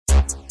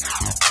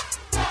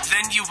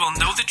will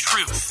know the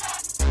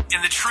truth,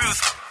 and the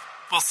truth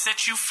will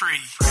set you free.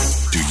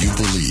 Do you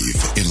believe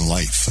in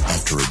life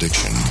after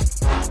addiction?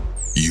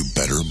 You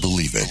better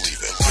believe it.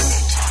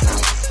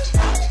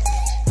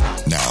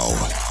 Now,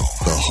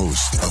 the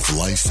host of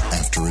Life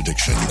After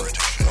Addiction.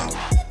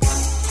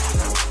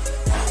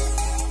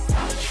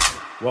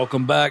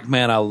 Welcome back,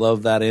 man. I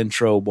love that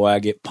intro, boy. I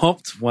get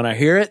pumped when I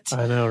hear it.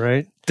 I know,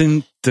 right?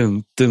 Dun,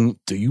 dun, dun.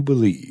 Do you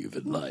believe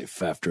in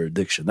life after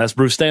addiction? That's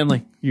Bruce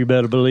Stanley. You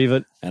better believe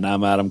it. And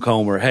I'm Adam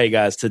Comer. Hey,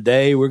 guys,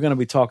 today we're going to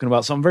be talking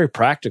about something very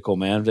practical,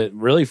 man, that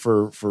really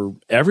for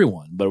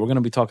everyone. But we're going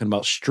to be talking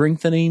about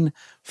strengthening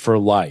for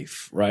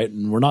life, right?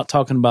 And we're not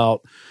talking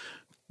about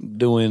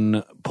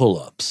doing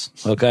pull-ups,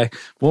 okay?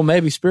 Well,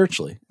 maybe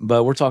spiritually,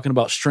 but we're talking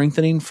about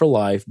strengthening for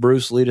life.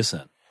 Bruce, lead us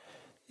in.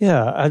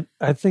 Yeah,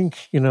 I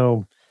think,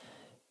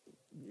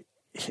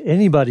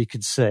 anybody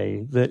could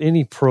say that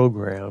any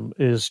program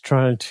is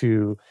trying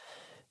to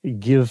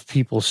give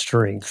people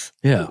strength,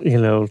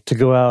 to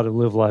go out and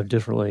live life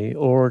differently,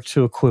 or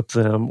to equip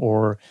them,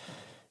 or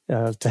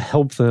to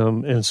help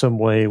them in some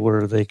way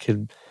where they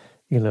could,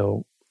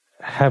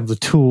 have the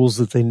tools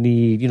that they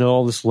need,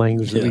 all this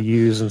language that we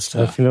use and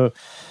stuff,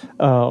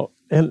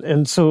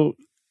 and so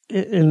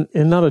in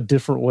not a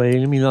different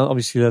way. I mean,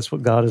 obviously that's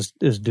what God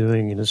is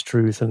doing in His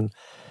truth and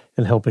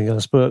helping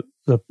us, but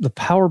the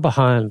power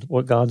behind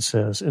what God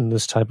says in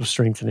this type of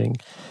strengthening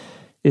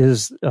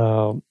is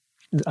what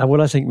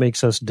I think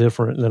makes us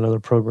different than other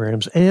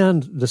programs.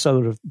 And this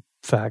other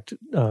fact,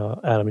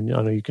 Adam, and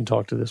I know you can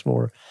talk to this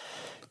more,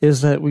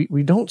 is that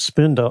we don't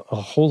spend a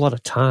whole lot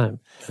of time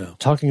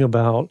talking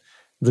about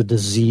the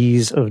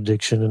disease of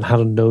addiction and how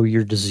to know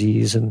your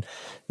disease and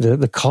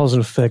the cause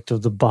and effect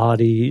of the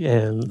body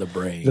and the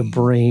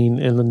brain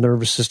and the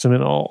nervous system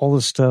and all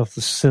this stuff,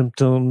 the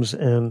symptoms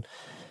and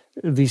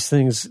these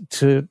things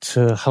to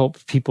help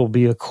people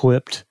be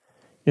equipped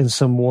in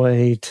some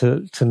way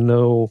to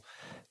know,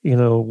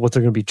 what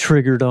they're going to be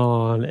triggered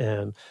on,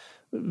 and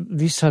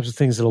these types of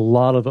things that a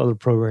lot of other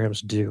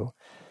programs do.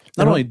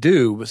 Not only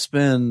do, but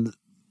spend,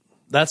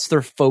 that's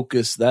their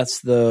focus. That's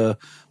the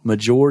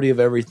majority of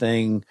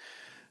everything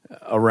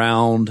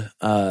around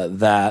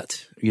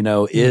that,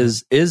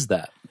 is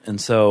that.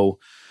 And so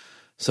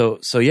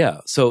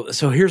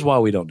here's why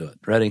we don't do it.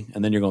 Ready?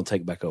 And then you're going to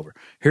take it back over.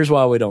 Here's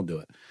why we don't do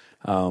it.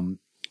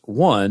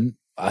 One,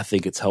 I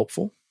think it's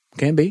helpful.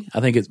 Can be.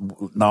 I think it's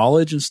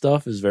knowledge and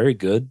stuff is very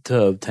good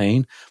to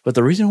obtain. But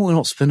the reason we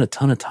don't spend a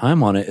ton of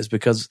time on it is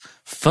because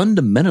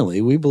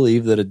fundamentally we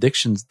believe that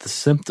addiction's the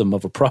symptom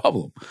of a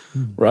problem,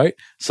 right?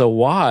 So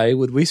why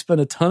would we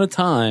spend a ton of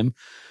time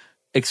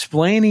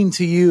explaining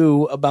to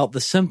you about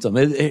the symptom?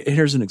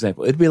 Here's an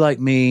example. It'd be like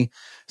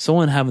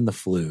someone having the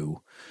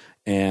flu,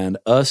 and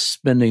us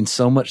spending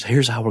so much.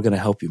 Here's how we're going to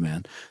help you,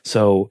 man.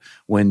 So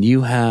when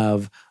you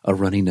have a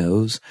runny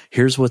nose,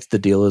 here's what the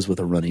deal is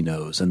with a runny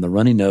nose. And the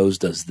runny nose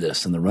does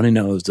this, and the runny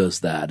nose does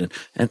that.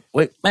 And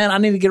wait, man, I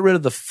need to get rid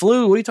of the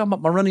flu. What are you talking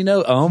about, my runny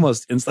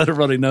nose? Instead of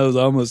runny nose,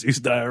 I almost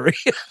used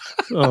diarrhea.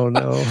 Oh,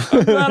 no.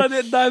 I'm glad I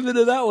didn't dive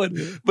into that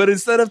one. But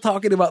instead of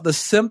talking about the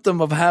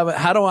symptom of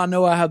how do I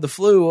know I have the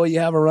flu? Well,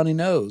 you have a runny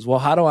nose. Well,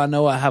 how do I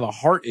know I have a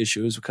heart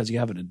issue? Is because you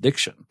have an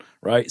addiction,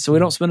 right? So we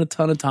don't spend a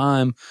ton of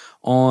time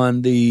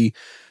on the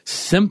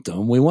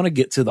symptom. We want to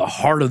get to the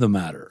heart of the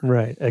matter.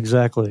 Right,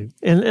 exactly.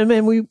 And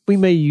man, we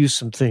may use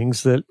some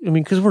things that,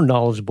 because we're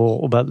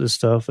knowledgeable about this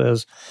stuff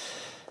as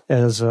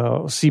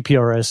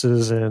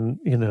CPRSs and,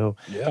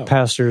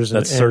 pastors.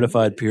 That's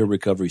certified peer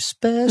recovery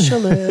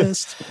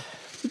specialist.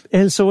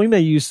 And so we may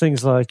use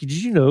things like, did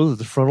you know that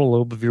the frontal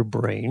lobe of your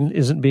brain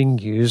isn't being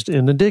used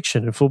in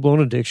addiction? In full-blown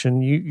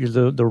addiction,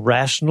 the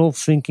rational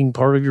thinking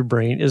part of your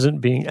brain isn't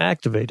being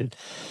activated.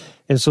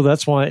 And so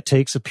that's why it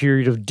takes a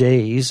period of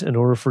days in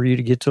order for you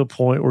to get to a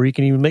point where you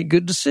can even make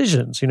good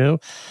decisions,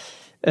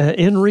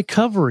 in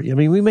recovery.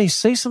 We may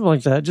say something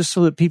like that just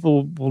so that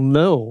people will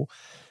know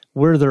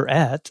where they're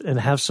at and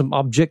have some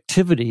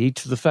objectivity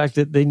to the fact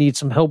that they need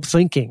some help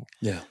thinking.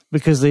 Yeah.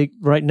 Because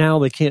right now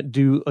they can't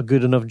do a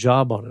good enough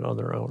job on it on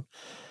their own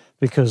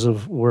because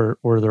of where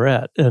they're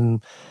at.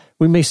 And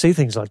we may say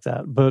things like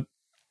that, but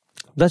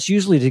that's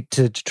usually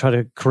to try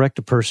to correct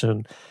a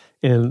person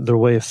and their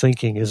way of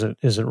thinking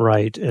isn't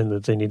right, and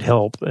that they need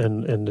help,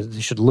 and that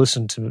they should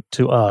listen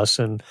to us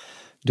and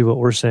do what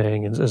we're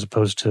saying as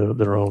opposed to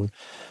their own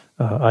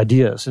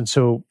ideas. And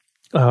so,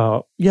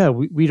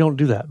 we don't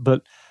do that.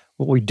 But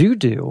what we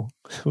do,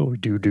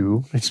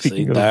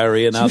 speaking of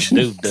diarrhea, now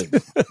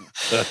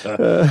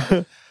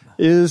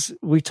is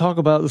we talk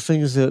about the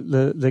things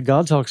that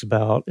God talks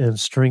about in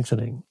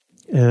strengthening.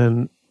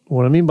 And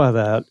what I mean by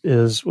that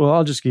is,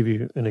 I'll just give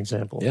you an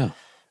example. Yeah.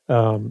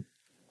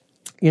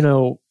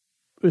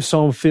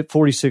 Psalm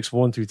 46,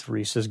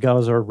 1-3 says, God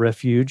is our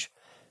refuge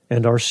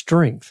and our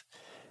strength,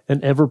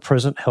 an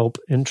ever-present help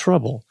in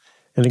trouble.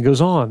 And it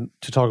goes on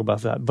to talk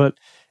about that. But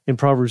in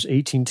Proverbs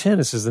 18:10,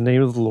 it says, the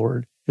name of the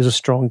Lord is a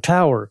strong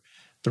tower.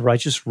 The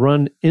righteous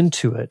run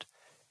into it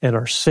and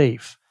are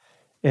safe.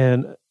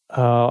 And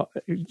 2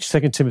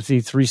 Timothy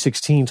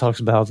 3:16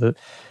 talks about that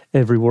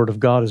every word of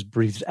God is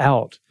breathed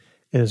out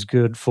is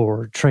good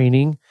for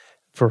training,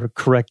 for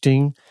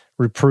correcting,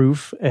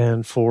 reproof,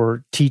 and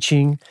for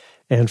teaching,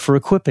 and for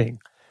equipping.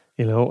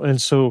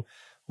 And so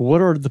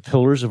what are the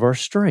pillars of our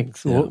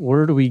strength? Yeah.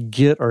 Where do we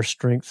get our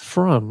strength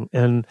from?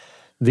 And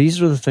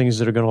these are the things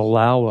that are going to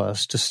allow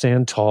us to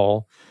stand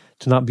tall,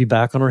 to not be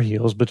back on our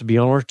heels, but to be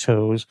on our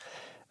toes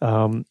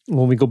when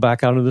we go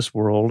back out into this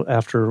world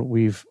after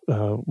we've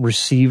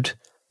received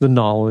the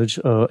knowledge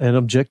and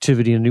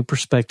objectivity and new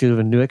perspective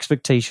and new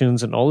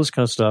expectations and all this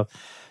kind of stuff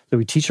that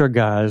we teach our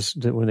guys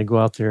that when they go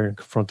out there and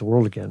confront the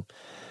world again.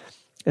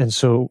 And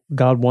so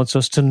God wants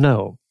us to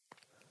know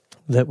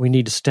that we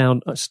need to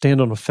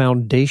stand on a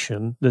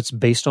foundation that's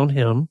based on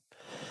Him,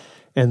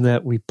 and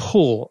that we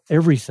pull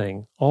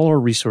everything, all our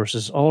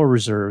resources, all our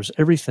reserves,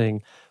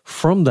 everything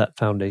from that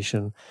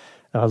foundation.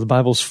 The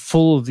Bible's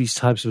full of these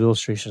types of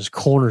illustrations,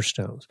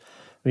 cornerstones.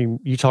 I mean,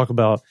 you talk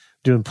about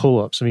doing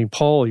pull-ups. I mean,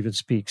 Paul even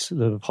speaks,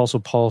 the Apostle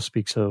Paul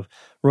speaks of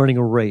running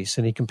a race,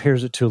 and he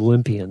compares it to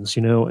Olympians,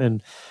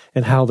 and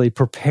how they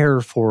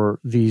prepare for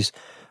these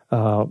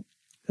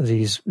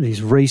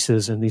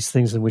races and these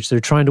things in which they're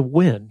trying to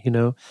win,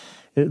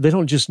 They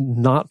don't just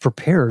not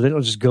prepare. They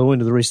don't just go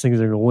into the race thinking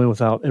they're going to win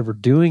without ever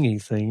doing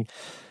anything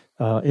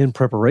in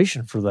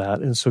preparation for that.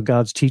 And so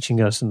God's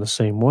teaching us in the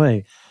same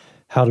way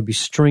how to be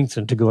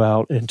strengthened to go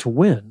out and to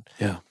win.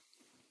 Yeah.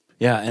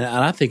 Yeah, and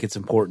I think it's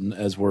important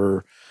as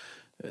we're,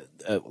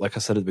 like I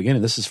said at the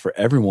beginning, this is for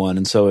everyone.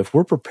 And so if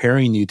we're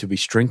preparing you to be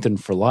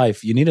strengthened for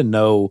life, you need to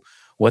know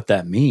what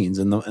that means.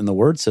 And the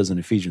word says in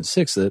Ephesians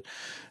 6 that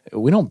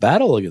we don't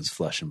battle against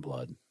flesh and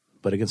blood,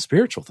 but against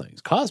spiritual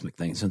things, cosmic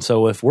things. And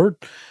so if we're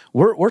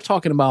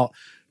talking about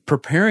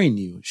preparing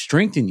you,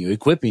 strengthening you,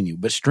 equipping you,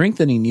 but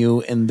strengthening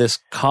you in this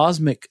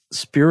cosmic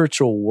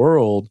spiritual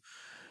world,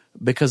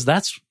 because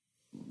that's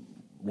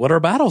what our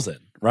battle's in,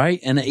 right?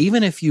 And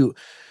even if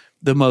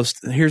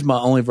here's my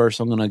only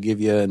verse I'm going to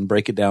give you and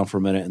break it down for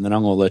a minute, and then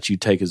I'm going to let you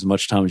take as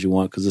much time as you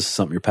want because this is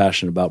something you're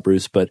passionate about,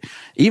 Bruce. But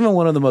even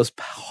one of the most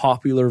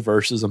popular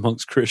verses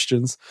amongst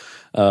Christians,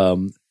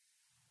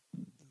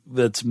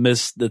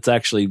 that's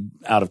actually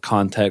out of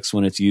context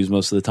when it's used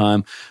most of the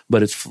time,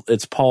 but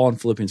it's Paul in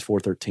Philippians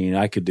 4:13.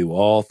 I could do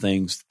all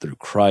things through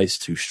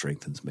Christ who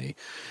strengthens me.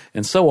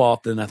 And so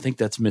often I think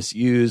that's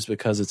misused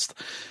because it's,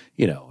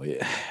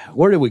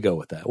 where do we go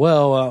with that?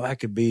 Well, I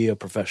could be a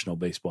professional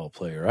baseball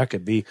player. I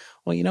could be,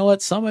 well, you know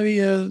what? Some of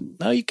you,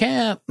 no, you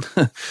can't,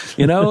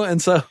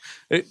 And so,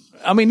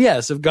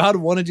 yes, if God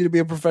wanted you to be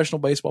a professional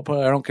baseball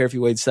player, I don't care if you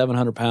weighed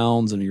 700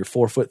 pounds and you're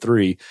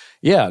 4'3".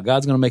 Yeah,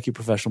 God's going to make you a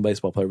professional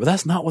baseball player, but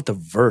that's not what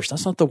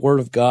that's not the word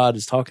of God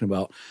is talking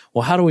about.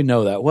 Well, how do we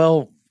know that?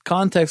 Well,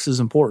 context is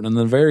important. In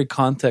the very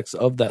context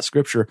of that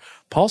scripture,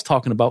 Paul's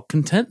talking about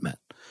contentment.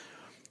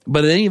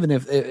 But then even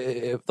if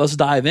let's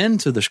dive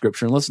into the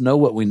scripture and let's know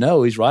what we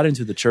know. He's writing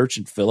to the church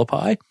in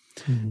Philippi,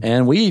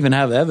 and we even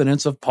have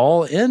evidence of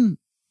Paul in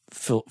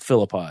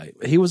Philippi.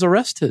 He was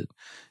arrested.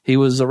 He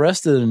was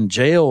arrested and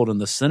jailed in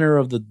the center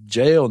of the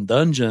jail and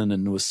dungeon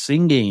and was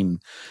singing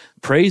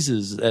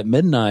praises at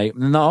midnight.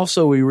 And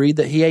also we read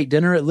that he ate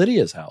dinner at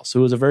Lydia's house,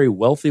 who was a very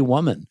wealthy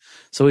woman.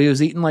 So he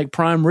was eating like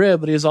prime rib,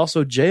 but he was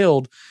also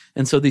jailed.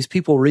 And so these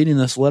people reading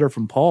this letter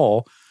from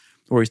Paul,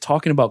 where he's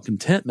talking about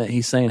contentment,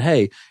 he's saying,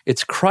 hey,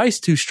 it's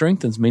Christ who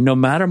strengthens me no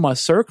matter my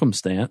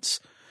circumstance.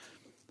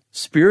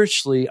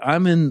 Spiritually,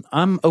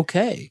 I'm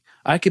okay.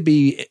 I could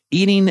be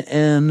eating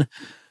in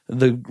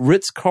the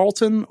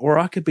Ritz-Carlton, or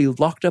I could be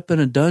locked up in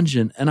a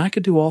dungeon, and I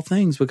could do all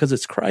things because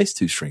it's Christ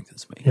who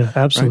strengthens me. Yeah,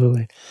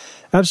 absolutely. Right?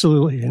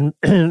 Absolutely.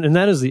 And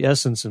that is the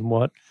essence in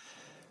what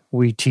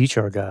we teach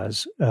our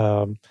guys.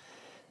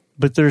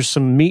 But there's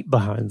some meat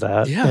behind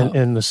that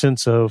in the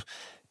sense of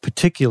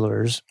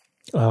particulars.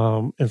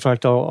 In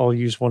fact, I'll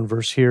use one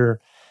verse here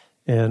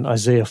in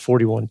Isaiah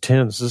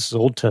 41:10. This is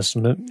Old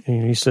Testament.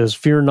 And he says,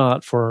 "Fear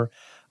not, for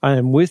I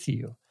am with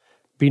you.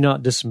 Be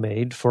not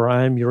dismayed, for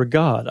I am your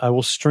God. I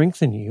will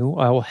strengthen you.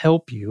 I will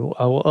help you.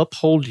 I will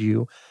uphold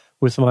you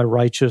with my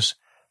righteous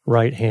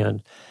right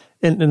hand."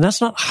 And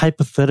that's not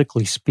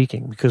hypothetically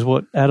speaking, because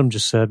what Adam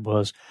just said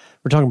was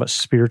we're talking about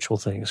spiritual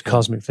things,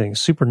 cosmic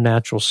things,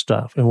 supernatural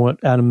stuff. And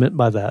what Adam meant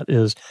by that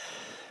is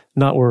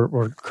not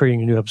we're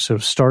creating a new episode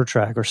of Star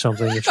Trek or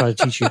something to try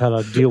to teach you how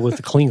to deal with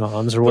the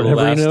Klingons or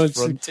whatever.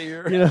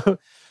 Frontier.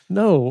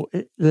 No,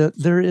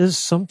 there is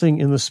something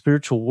in the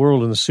spiritual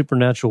world, in the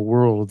supernatural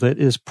world, that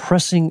is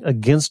pressing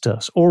against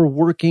us or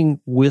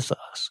working with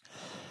us.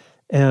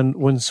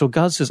 And so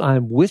God says, "I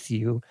am with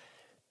you,"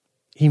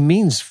 he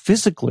means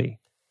physically,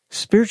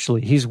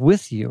 spiritually, he's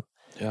with you.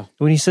 Yeah.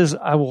 When he says,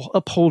 "I will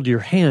uphold your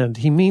hand,"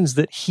 he means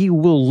that he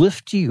will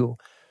lift you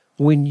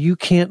when you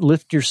can't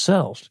lift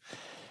yourself.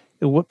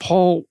 And what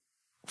Paul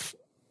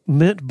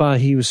meant by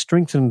he was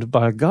strengthened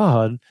by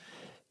God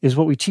is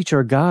what we teach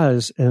our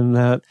guys, in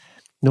that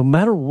no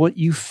matter what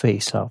you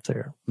face out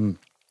there,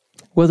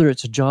 whether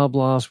it's a job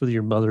loss, whether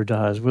your mother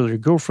dies, whether your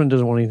girlfriend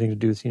doesn't want anything to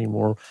do with you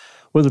anymore,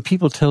 whether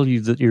people tell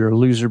you that you're a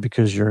loser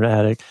because you're an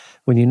addict,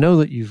 when you know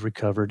that you've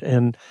recovered,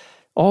 and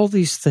all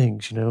these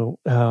things,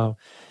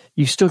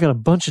 You still got a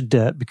bunch of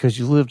debt because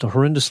you lived a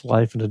horrendous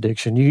life in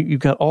addiction. You've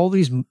got all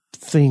these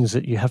things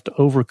that you have to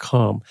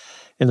overcome,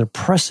 and they're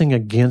pressing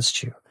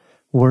against you.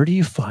 Where do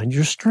you find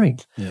your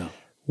strength? Yeah.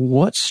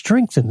 What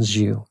strengthens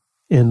you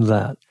in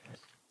that?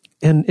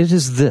 And it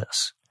is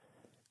this.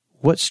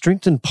 What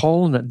strengthened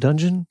Paul in that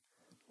dungeon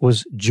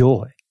was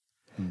joy.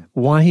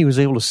 Why he was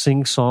able to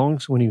sing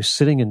songs when he was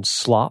sitting in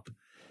slop.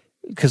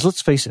 Because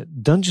let's face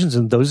it, dungeons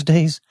in those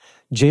days,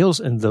 jails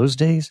in those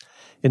days,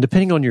 and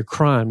depending on your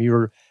crime, you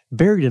were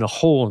buried in a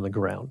hole in the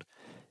ground.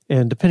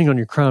 And depending on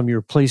your crime, you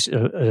were placed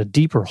in a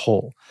deeper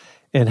hole.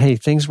 And hey,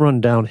 things run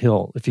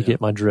downhill if you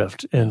get my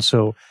drift. And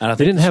so they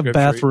didn't have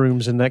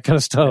bathrooms and that kind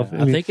of stuff.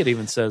 Yeah, I think it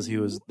even says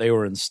they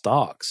were in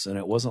stocks, and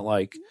it wasn't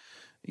like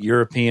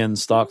European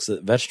stocks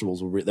that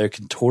vegetables were. They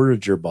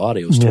contorted your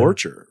body. It was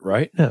torture,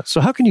 right? Yeah.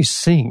 So how can you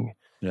sing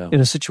in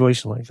a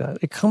situation like that?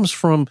 It comes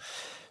from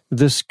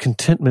this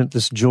contentment,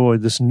 this joy,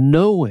 this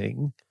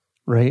knowing,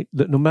 right,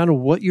 that no matter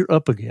what you're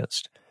up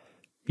against,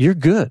 you're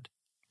good.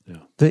 Yeah.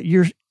 That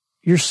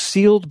you're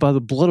sealed by the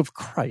blood of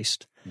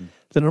Christ.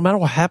 That no matter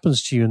what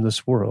happens to you in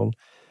this world,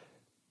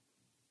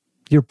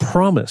 you're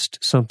promised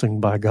something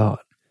by God,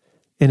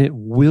 and it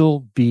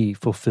will be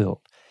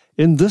fulfilled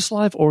in this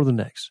life or the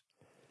next.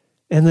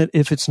 And that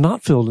if it's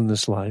not filled in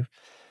this life,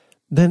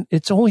 then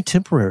it's only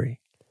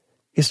temporary.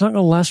 It's not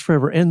going to last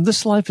forever, and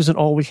this life isn't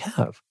all we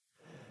have.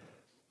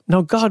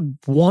 Now, God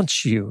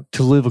wants you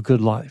to live a good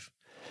life.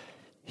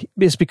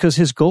 It's because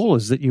his goal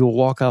is that you will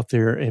walk out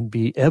there and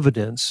be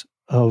evidence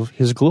of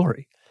his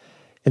glory,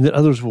 and that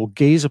others will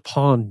gaze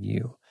upon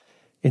you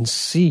and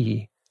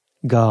see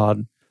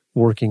God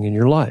working in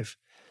your life.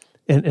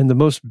 And the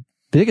most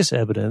biggest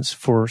evidence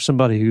for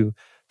somebody who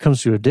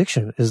comes to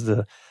addiction is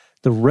the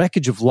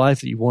wreckage of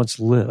life that you once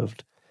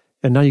lived.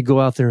 And now you go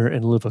out there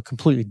and live a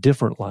completely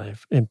different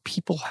life, and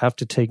people have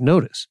to take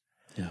notice.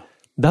 Yeah.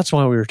 That's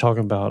why we were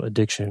talking about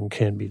addiction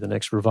can be the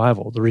next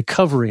revival. The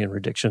recovery in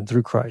addiction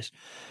through Christ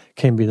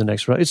can be the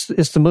next revival.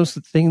 It's the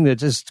most thing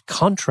that is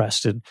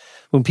contrasted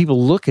when people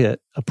look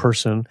at a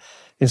person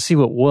and see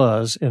what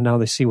was, and now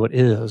they see what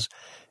is.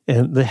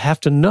 And they have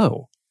to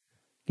know,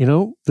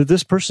 that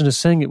this person is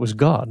saying it was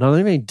God. Now,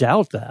 they may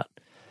doubt that,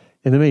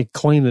 and they may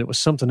claim that it was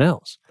something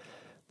else.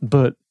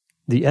 But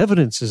the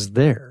evidence is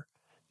there.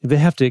 They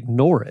have to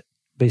ignore it,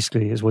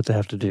 basically, is what they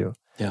have to do.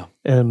 Yeah.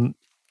 And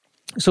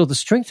so the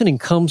strengthening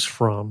comes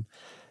from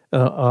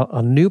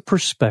a new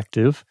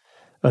perspective,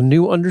 a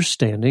new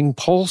understanding.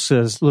 Paul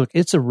says, look,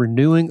 it's a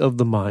renewing of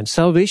the mind.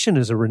 Salvation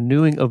is a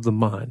renewing of the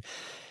mind.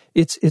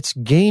 It's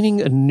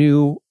gaining a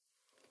new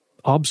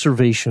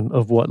observation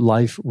of what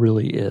life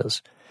really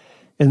is.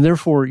 And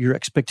therefore, your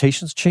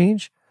expectations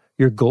change,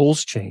 your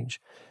goals change,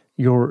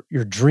 your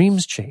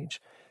dreams change,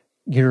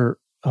 your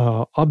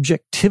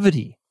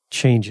objectivity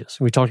changes.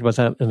 We talked about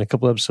that in a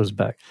couple episodes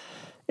back.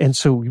 And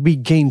so we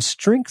gain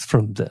strength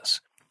from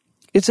this.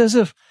 It's as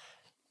if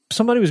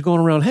somebody was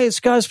going around, hey, the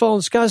sky's falling,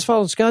 the sky's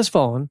falling, the sky's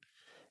falling.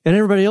 And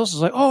everybody else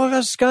is like, oh, my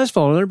gosh, the sky's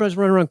falling. And everybody's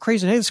running around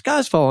crazy. Hey, the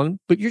sky's falling.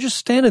 But you're just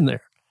standing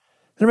there.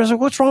 And everybody's like,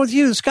 what's wrong with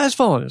you? The sky's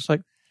falling. It's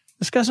like,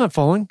 the sky's not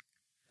falling.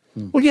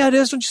 Well, yeah, it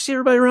is. Don't you see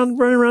everybody running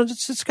around? The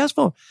sky's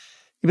falling.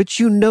 But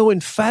you know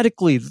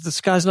emphatically that the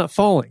sky's not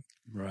falling.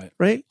 Right.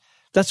 Right?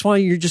 That's why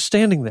you're just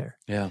standing there.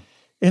 Yeah.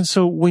 And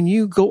so when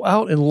you go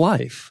out in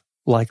life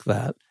like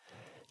that,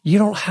 you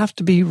don't have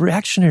to be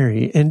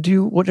reactionary and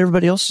do what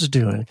everybody else is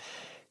doing.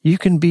 You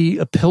can be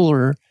a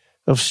pillar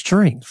of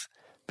strength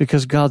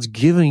because God's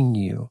giving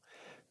you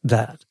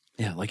that.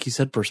 Yeah, like you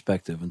said,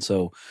 perspective. And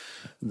so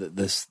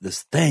this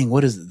thing,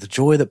 what is it? The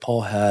joy that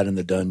Paul had in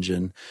the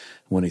dungeon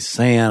when he's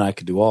saying, I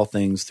could do all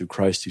things through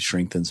Christ who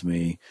strengthens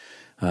me.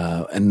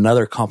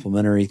 Another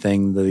complimentary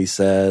things that he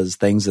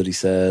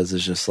says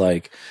is just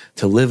like,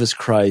 to live as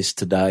Christ,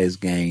 to die as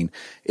gain.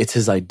 It's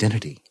his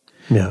identity.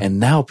 Yeah. And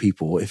now,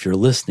 people, if you're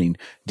listening,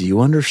 do you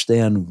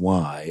understand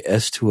why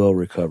S2L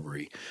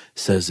Recovery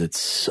says it's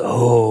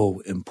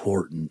so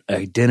important?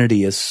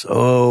 Identity is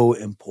so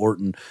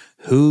important.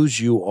 Whose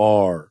you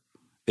are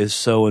is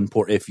so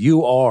important. If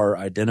you are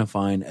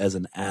identifying as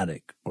an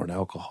addict or an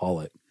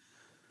alcoholic,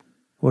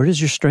 where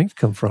does your strength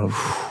come from?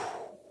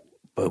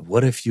 But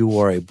what if you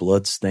are a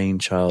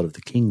blood-stained child of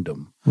the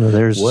kingdom? Well,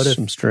 there's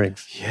some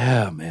strength.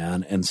 Yeah,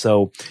 man. And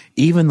so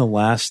even the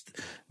last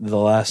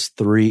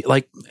three,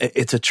 like,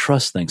 it's a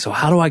trust thing. So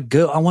how do I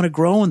go? I want to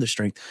grow in the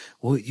strength.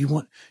 Well, you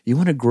want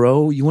to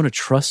grow. You want to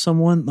trust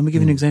someone. Let me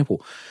give you an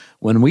example.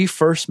 When we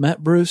first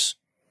met, Bruce,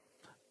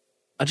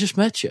 I just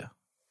met you.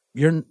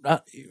 I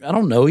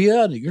don't know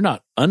you. You're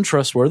not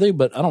untrustworthy,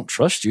 but I don't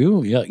trust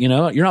you. Yeah, you're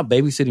not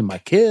babysitting my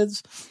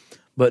kids.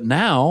 But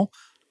now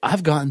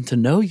I've gotten to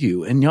know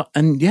you, and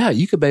yeah,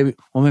 you could maybe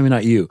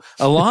not you.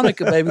 Alana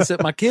could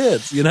babysit my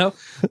kids,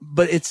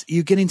 but it's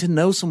you getting to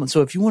know someone.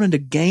 So if you wanted to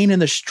gain in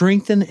the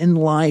strengthen in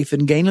life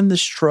and gain in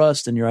this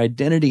trust and your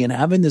identity and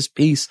having this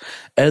peace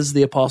as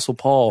the Apostle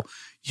Paul,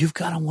 you've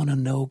got to want to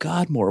know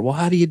God more. Well,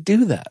 how do you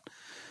do that?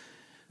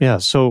 Yeah.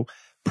 So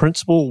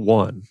principle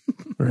 1,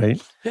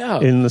 right? Yeah.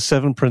 In the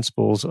 7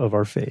 principles of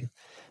our faith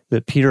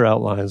that Peter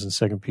outlines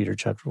in 2 Peter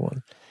chapter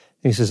 1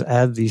 he says,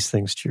 add these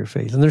things to your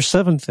faith. And there's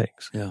 7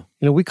 things. Yeah.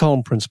 We call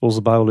them principles.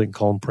 The Bible didn't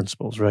call them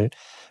principles, right?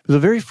 But the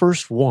very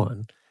first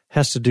one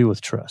has to do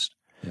with trust.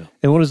 Yeah.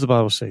 And what does the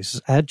Bible say? It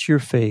says, add to your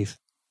faith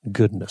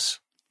goodness,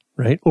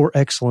 right? Or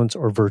excellence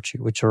or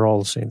virtue, which are all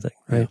the same thing,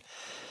 right?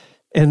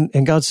 Yeah.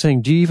 And God's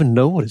saying, do you even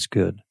know what is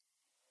good?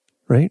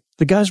 Right?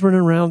 The guys running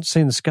around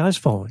saying the sky's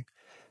falling.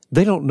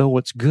 They don't know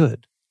what's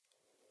good,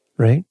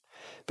 right?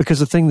 Because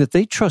the thing that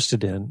they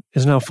trusted in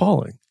is now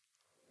falling.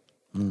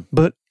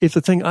 But if the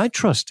thing I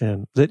trust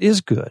in that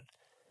is good,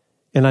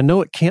 and I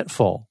know it can't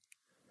fall,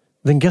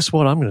 then guess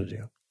what I'm going to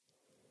do?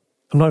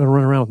 I'm not going to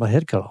run around with my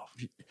head cut off.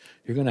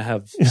 You're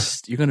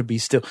going to be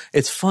still.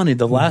 It's funny.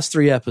 The last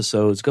 3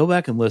 episodes, go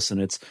back and listen.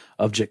 It's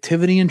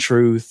objectivity and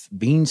truth,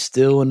 being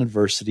still in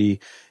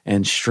adversity,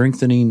 and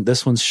strengthening.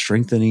 This one's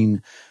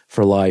strengthening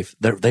for life.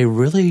 They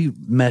really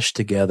mesh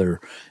together,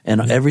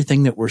 and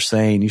everything that we're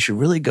saying, you should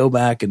really go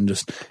back and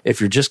just, if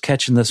you're just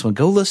catching this one,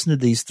 go listen to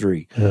these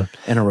 3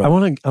 in a row.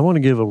 I want to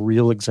give a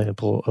real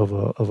example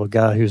of a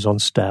guy who's on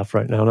staff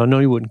right now, and I know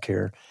he wouldn't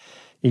care,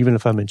 even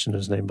if I mentioned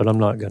his name, but I'm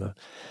not gonna.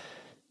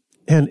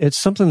 And it's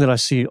something that I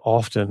see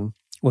often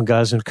when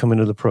guys have come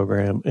into the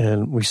program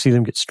and we see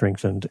them get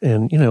strengthened.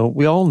 And,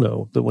 we all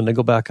know that when they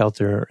go back out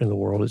there in the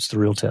world, it's the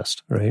real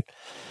test, right?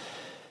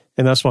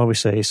 And that's why we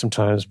say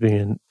sometimes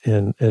being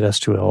at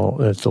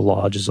S2L, at the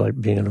lodge, is like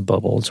being in a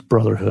bubble. It's a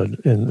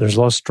brotherhood. And there's a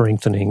lot of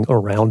strengthening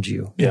around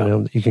you,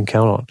 that you can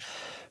count on.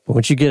 But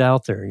once you get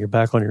out there, you're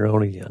back on your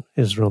own again,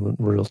 is when the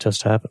real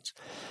test happens.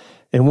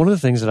 And one of the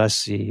things that I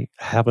see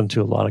happen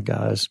to a lot of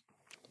guys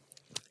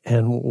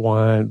and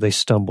why they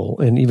stumble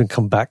and even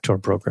come back to our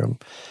program,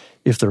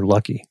 if they're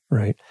lucky,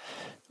 right,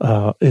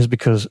 is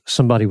because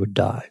somebody would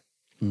die.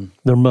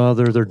 Their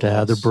mother, their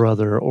dad, their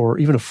brother, or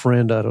even a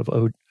friend out of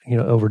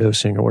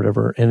overdosing or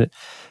whatever, and it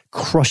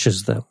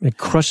crushes them. It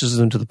crushes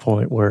them to the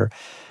point where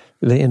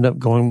they end up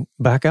going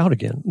back out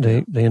again.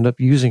 They end up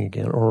using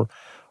again, or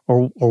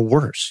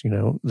worse,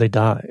 they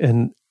die,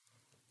 and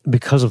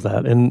because of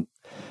that. And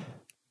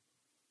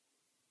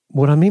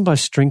what I mean by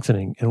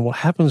strengthening, and what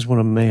happens when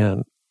a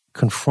man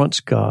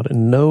confronts God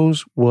and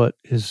knows what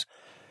his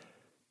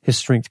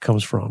strength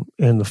comes from,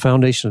 and the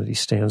foundation that he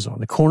stands on,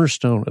 the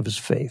cornerstone of his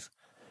faith,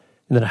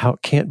 and that how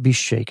it can't be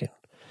shaken,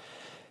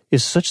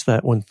 is such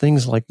that when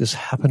things like this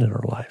happen in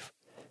our life,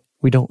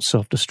 we don't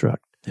self-destruct.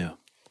 Yeah.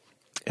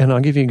 And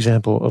I'll give you an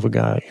example of a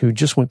guy who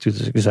just went through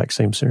this exact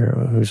same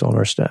scenario, who's on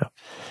our staff.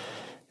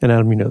 And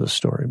Adam, you know this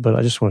story, but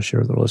I just want to share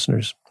with the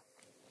listeners.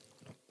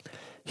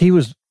 He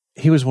was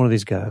one of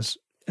these guys,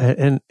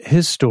 and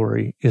his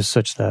story is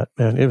such that,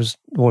 man, it was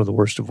one of the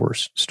worst of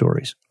worst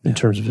stories in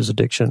terms of his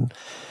addiction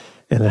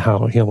and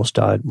how he almost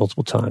died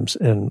multiple times.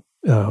 And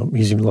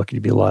he's even lucky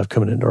to be alive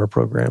coming into our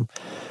program.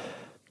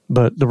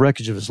 But the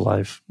wreckage of his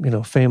life,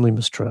 family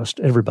mistrust,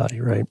 everybody,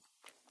 right?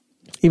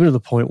 Even to the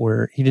point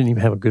where he didn't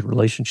even have a good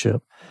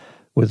relationship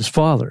with his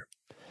father.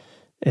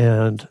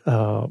 And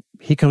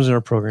he comes in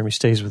our program, he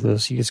stays with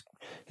us,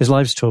 his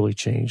life's totally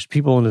changed.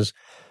 People in his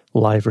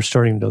life are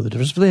starting to know the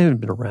difference, but they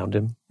haven't been around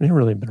him. They haven't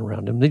really been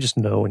around him. They just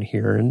know and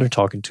hear, and they're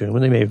talking to him,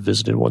 and they may have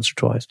visited once or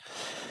twice.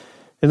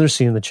 And they're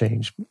seeing the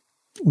change.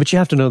 But you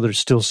have to know there's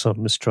still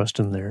some mistrust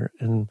in there.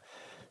 And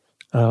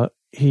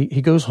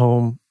he goes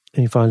home,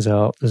 and he finds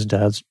out his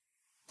dad's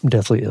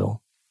deathly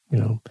ill,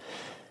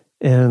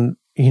 And,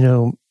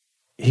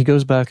 he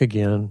goes back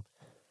again,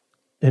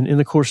 and in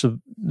the course of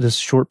this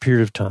short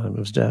period of time of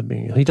his dad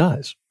being ill, he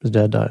dies. His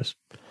dad dies.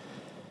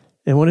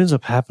 And what ends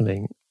up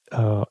happening,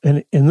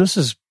 and this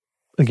is,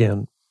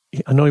 again,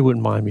 I know he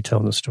wouldn't mind me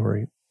telling the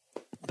story,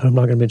 but I'm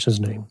not going to mention his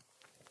name,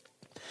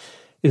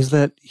 is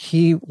that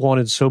he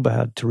wanted so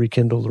bad to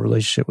rekindle the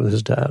relationship with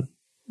his dad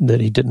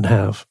that he didn't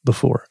have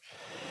before.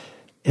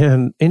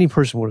 And any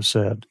person would have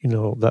said,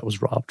 that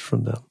was robbed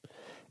from them.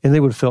 And they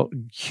would have felt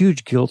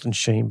huge guilt and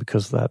shame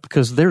because of that,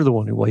 because they're the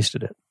one who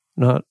wasted it,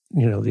 not,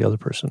 the other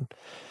person.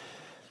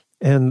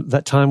 And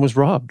that time was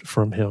robbed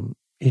from him.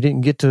 He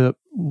didn't get to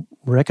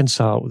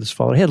reconcile with his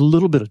father. He had a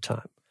little bit of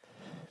time.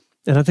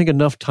 And I think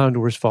enough time to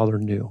where his father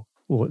knew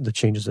what the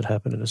changes that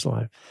happened in his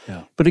life.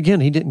 Yeah. But again,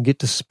 he didn't get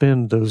to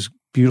spend those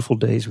beautiful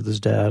days with his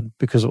dad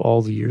because of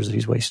all the years that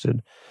he's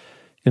wasted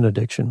in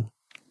addiction.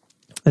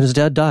 And his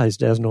dad dies.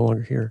 Dad's no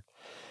longer here.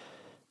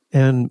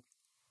 And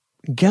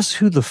guess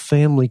who the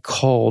family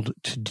called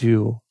to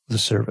do the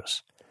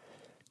service,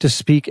 to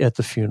speak at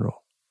the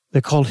funeral?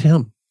 They called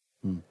him,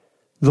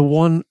 the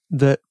one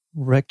that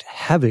wreaked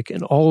havoc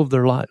in all of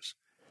their lives.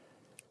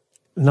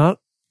 Not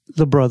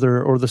the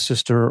brother or the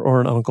sister or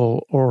an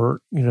uncle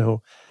or,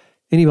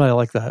 anybody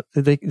like that.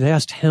 They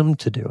asked him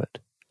to do it,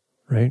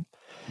 right?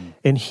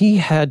 And he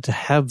had to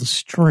have the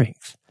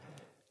strength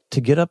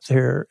to get up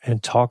there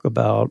and talk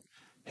about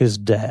his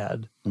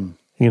dad,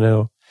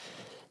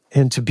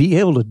 and to be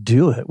able to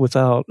do it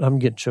without, I'm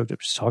getting choked up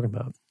just talking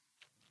about it,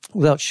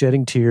 without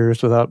shedding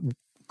tears, without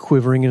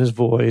quivering in his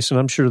voice. And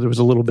I'm sure there was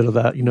a little bit of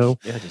that,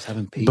 Yeah, just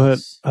having peace.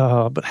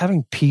 But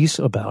having peace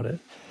about it,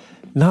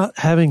 not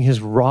having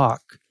his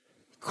rock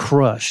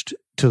crushed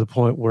to the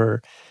point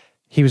where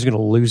he was going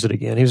to lose it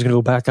again. He was going to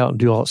go back out and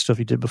do all that stuff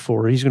he did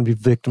before. He's going to be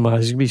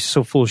victimized. He's going to be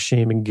so full of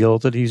shame and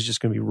guilt that he's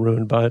just going to be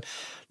ruined by it.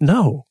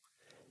 No,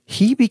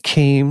 he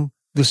became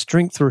the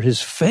strength for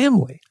his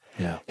family,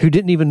 who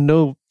didn't even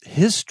know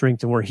his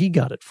strength and where he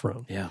got it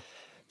from. Yeah.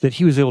 That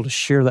he was able to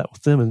share that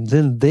with them, and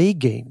then they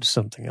gained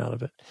something out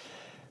of it.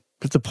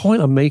 But the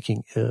point I'm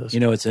making is...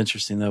 it's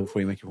interesting, though,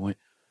 before you make your point,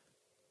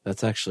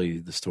 that's actually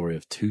the story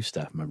of 2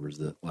 staff members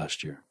that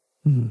last year.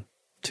 Mm-hmm.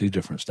 2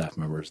 different staff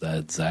members that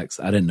had Zach's.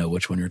 I didn't know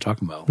which one you were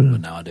talking about, but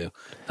now I do.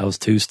 That was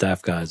 2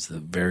 staff guys, the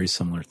very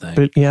similar thing.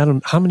 But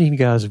Adam, how many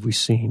guys have we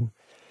seen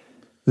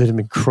that have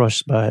been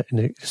crushed by it in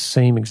the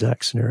same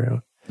exact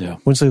scenario? Yeah.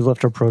 Once they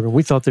left our program,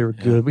 we thought they were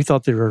good. We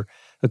thought they were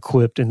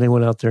equipped, and they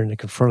went out there and they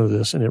confronted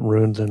this, and it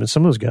ruined them. And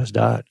some of those guys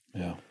died.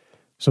 Yeah.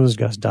 Some of those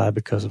guys died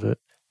because of it,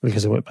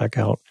 because they went back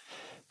out,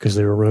 because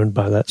they were ruined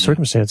by that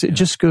circumstance. It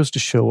just goes to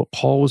show what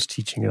Paul was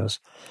teaching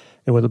us,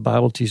 and what the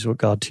Bible teaches, what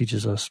God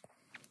teaches us,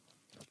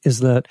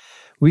 is that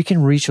we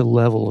can reach a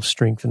level of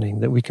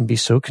strengthening that we can be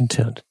so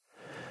content.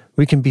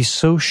 We can be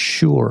so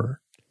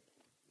sure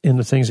in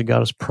the things that God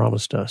has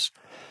promised us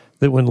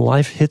that when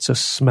life hits us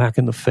smack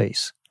in the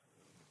face,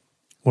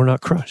 we're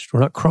not crushed. We're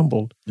not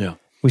crumbled. Yeah.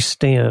 We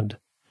stand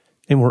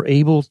and we're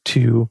able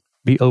to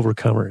be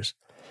overcomers.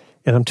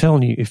 And I'm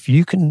telling you, if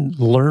you can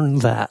learn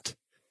that,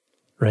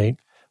 right,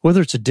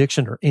 whether it's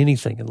addiction or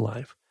anything in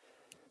life,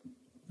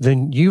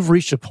 then you've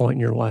reached a point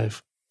in your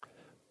life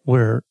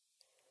where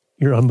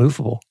you're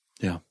unmovable.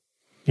 Yeah.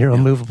 You're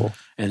unmovable.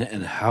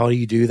 And how do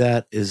you do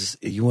that is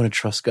you want to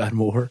trust God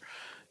more,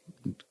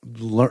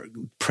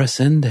 press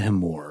into him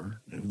more,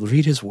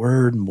 read his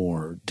word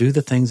more, do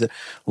the things that,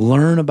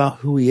 learn about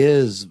who he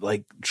is,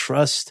 like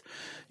trust,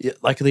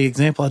 like the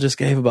example I just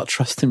gave about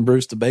trusting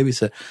Bruce to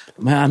babysit.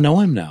 Man, I know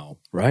him now,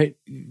 right?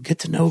 Get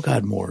to know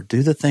God more,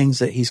 do the things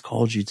that he's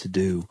called you to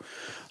do.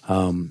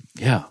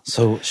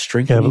 So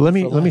strengthen. Yeah, but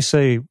let me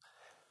say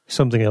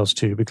something else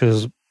too,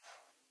 because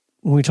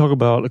when we talk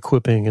about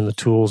equipping and the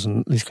tools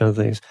and these kind of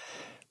things,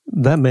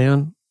 that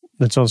man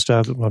that's on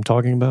staff that I'm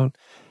talking about,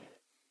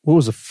 what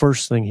was the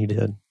first thing he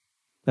did,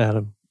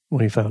 Adam,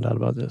 when he found out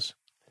about this?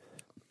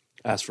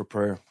 Ask for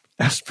prayer.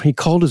 He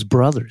called his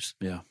brothers.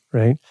 Yeah.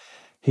 Right?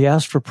 He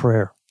asked for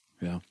prayer.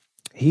 Yeah.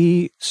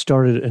 He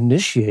started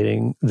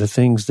initiating the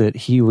things that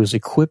he was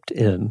equipped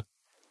in,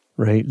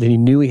 right, that he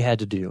knew he had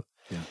to do.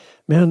 Yeah.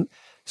 Man,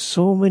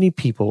 so many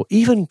people,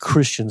 even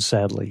Christians,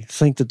 sadly,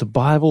 think that the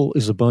Bible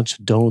is a bunch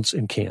of don'ts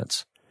and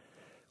can'ts,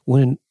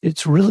 when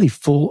it's really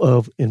full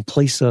of in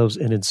place ofs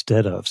and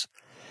instead ofs.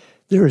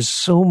 There is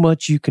so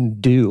much you can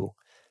do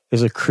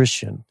as a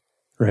Christian,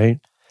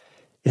 right?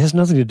 It has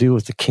nothing to do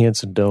with the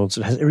can'ts and don'ts.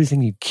 It has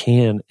everything you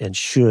can and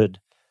should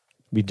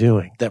be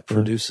doing. That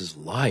produces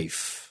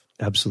life.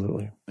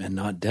 Absolutely. And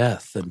not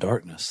death and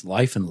darkness,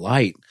 life and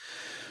light.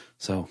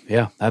 So,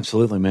 yeah,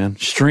 absolutely, man.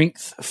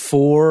 Strength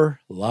for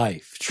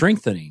life.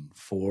 Strengthening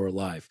for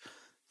life.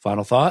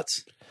 Final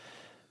thoughts?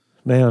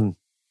 Man,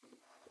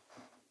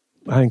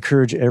 I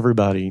encourage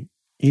everybody,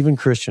 even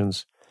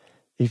Christians,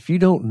 if you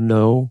don't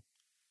know,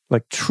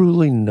 like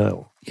truly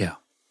know,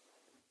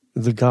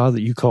 the God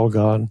that you call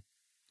God,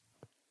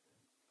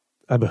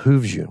 it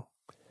behooves you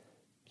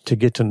to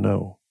get to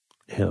know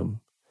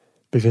him.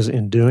 Because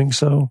in doing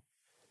so,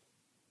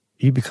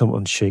 you become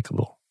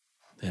unshakable.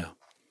 Yeah.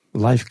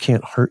 Life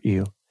can't hurt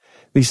you.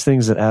 These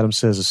things that Adam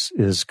says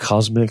is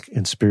cosmic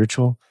and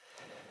spiritual,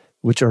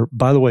 which are,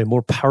 by the way,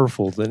 more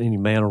powerful than any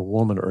man or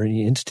woman or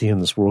any entity in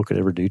this world could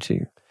ever do to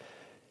you.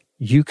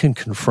 You can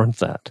confront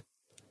that,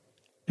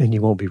 and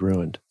you won't be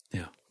ruined.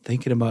 Yeah.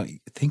 Think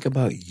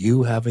about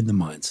you having the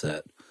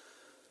mindset,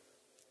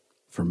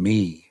 for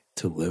me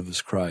to live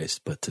as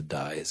Christ, but to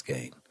die as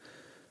gain.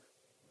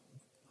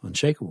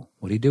 Unshakable.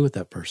 What do you do with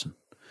that person?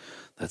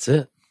 That's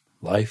it.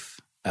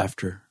 Life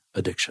after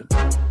addiction.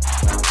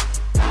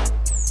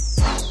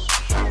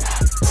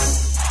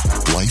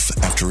 Life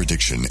After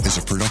Addiction is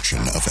a production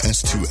of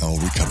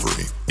S2L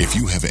Recovery. If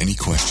you have any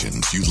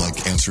questions you'd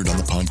like answered on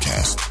the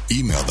podcast,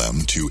 email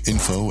them to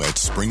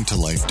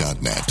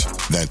info@springtolife.net.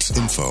 That's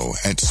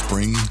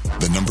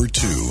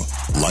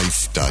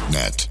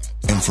info@spring2life.net.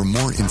 And for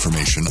more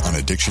information on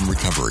addiction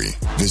recovery,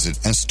 visit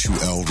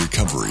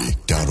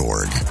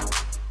s2lrecovery.org.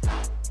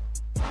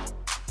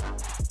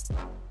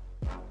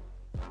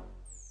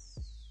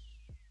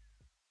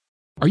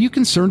 Are you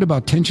concerned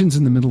about tensions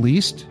in the Middle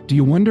East? Do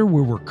you wonder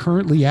where we're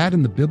currently at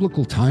in the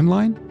biblical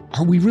timeline?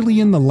 Are we really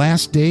in the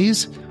last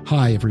days?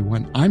 Hi,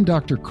 everyone. I'm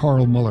Dr.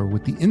 Carl Muller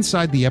with the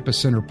Inside the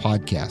Epicenter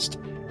podcast.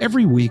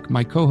 Every week,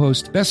 my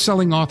co-host,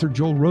 best-selling author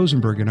Joel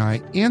Rosenberg and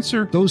I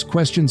answer those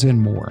questions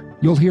and more.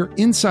 You'll hear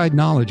inside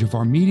knowledge of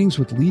our meetings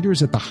with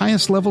leaders at the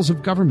highest levels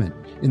of government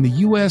in the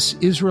U.S.,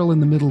 Israel,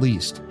 and the Middle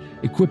East,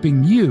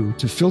 equipping you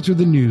to filter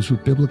the news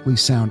with biblically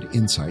sound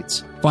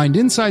insights. Find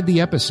Inside the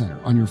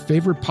Epicenter on your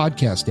favorite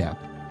podcast app,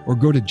 or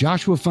go to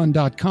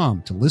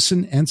joshuafund.com to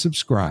listen and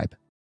subscribe.